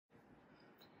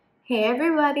Hey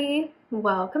everybody,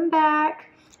 welcome back.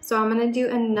 So I'm going to do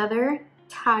another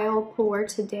tile pour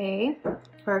today,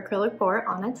 or acrylic pour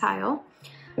on a tile.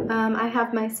 I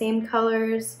have my same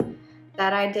colors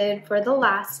that I did for the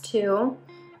last two.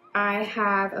 I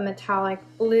have a metallic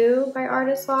blue by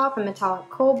Artist Loft, a metallic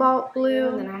cobalt blue,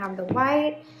 and then I have the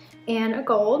white and a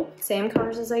gold, same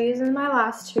colors as I used in my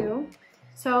last two.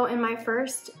 So in my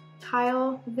first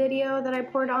tile video that I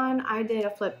poured on, I did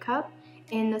a flip cup.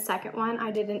 In the second one, I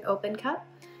did an open cup.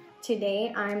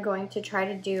 Today, I'm going to try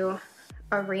to do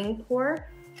a ring pour.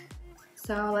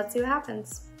 So let's see what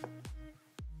happens.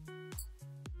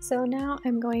 So now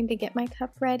I'm going to get my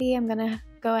cup ready. I'm gonna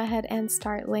go ahead and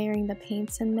start layering the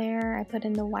paints in there. I put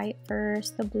in the white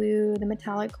first, the blue, the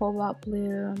metallic cobalt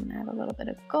blue. I'm gonna add a little bit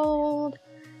of gold,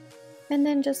 and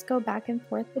then just go back and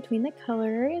forth between the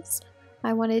colors.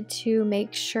 I wanted to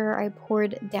make sure I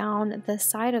poured down the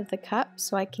side of the cup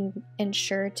so I can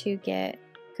ensure to get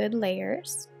good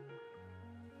layers.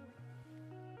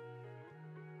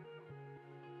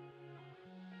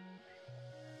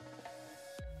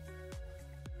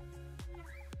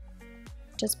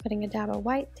 Just putting a dab of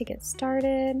white to get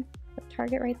started.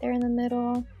 Target right there in the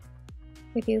middle.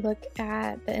 If you look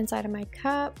at the inside of my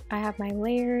cup, I have my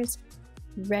layers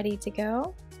ready to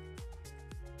go.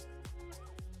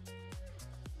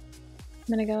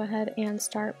 I'm going to go ahead and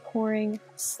start pouring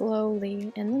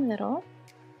slowly in the middle.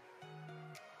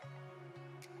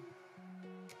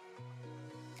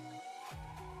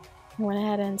 I went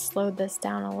ahead and slowed this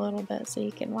down a little bit so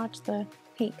you can watch the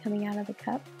paint coming out of the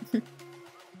cup. I'm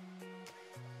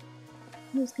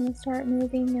just going to start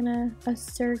moving in a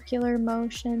circular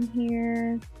motion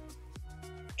here,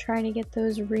 trying to get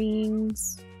those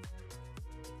rings.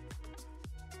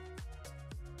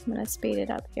 I'm going to speed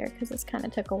it up here because this kind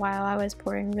of took a while. I was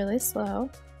pouring really slow.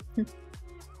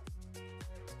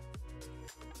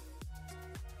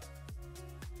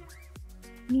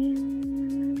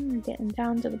 And we're getting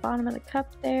down to the bottom of the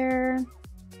cup there.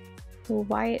 The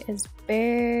white is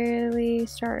barely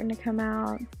starting to come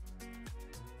out.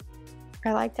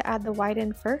 I like to add the white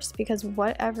in first because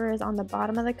whatever is on the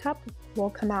bottom of the cup will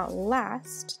come out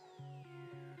last.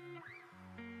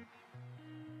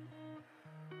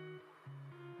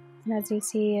 And as you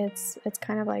see, it's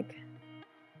kind of like,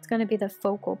 it's going to be the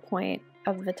focal point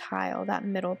of the tile, that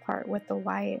middle part with the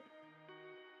white.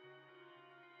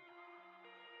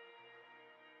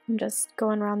 I'm just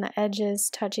going around the edges,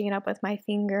 touching it up with my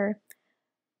finger.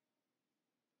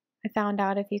 I found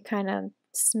out if you kind of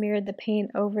smeared the paint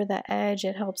over the edge,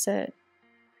 it helps it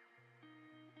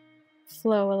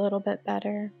flow a little bit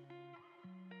better.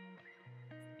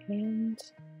 And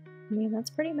I mean,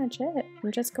 that's pretty much it.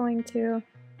 I'm just going to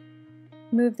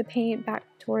move the paint back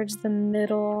towards the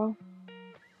middle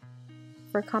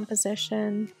for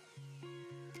composition.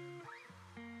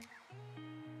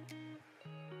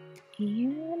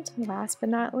 And last but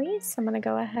not least, I'm going to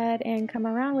go ahead and come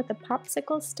around with the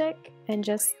popsicle stick and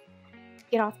just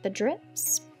get off the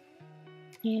drips.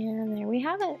 And there we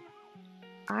have it.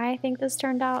 I think this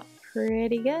turned out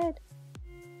pretty good.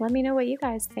 Let me know what you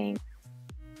guys think.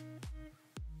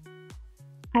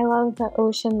 I love the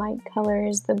ocean-like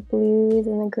colors, the blues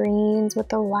and the greens with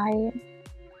the white.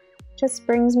 Just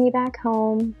brings me back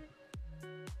home.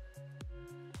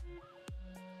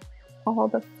 All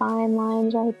the fine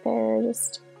lines right there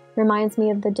just reminds me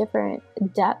of the different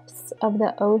depths of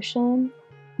the ocean.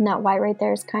 And that white right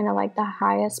there is kind of like the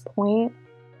highest point.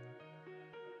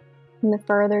 And the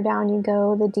further down you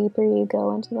go, the deeper you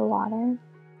go into the water.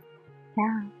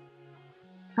 Yeah,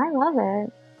 I love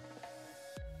it.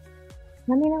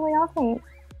 Let me know what y'all think.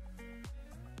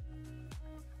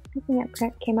 I think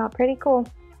it came out pretty cool.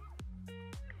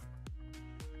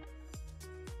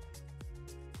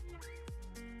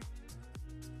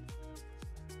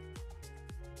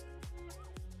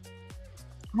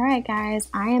 Alright guys,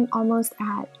 I am almost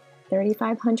at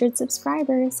 3,500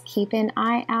 subscribers. Keep an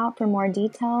eye out for more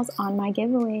details on my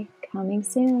giveaway coming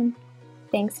soon.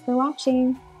 Thanks for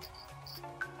watching.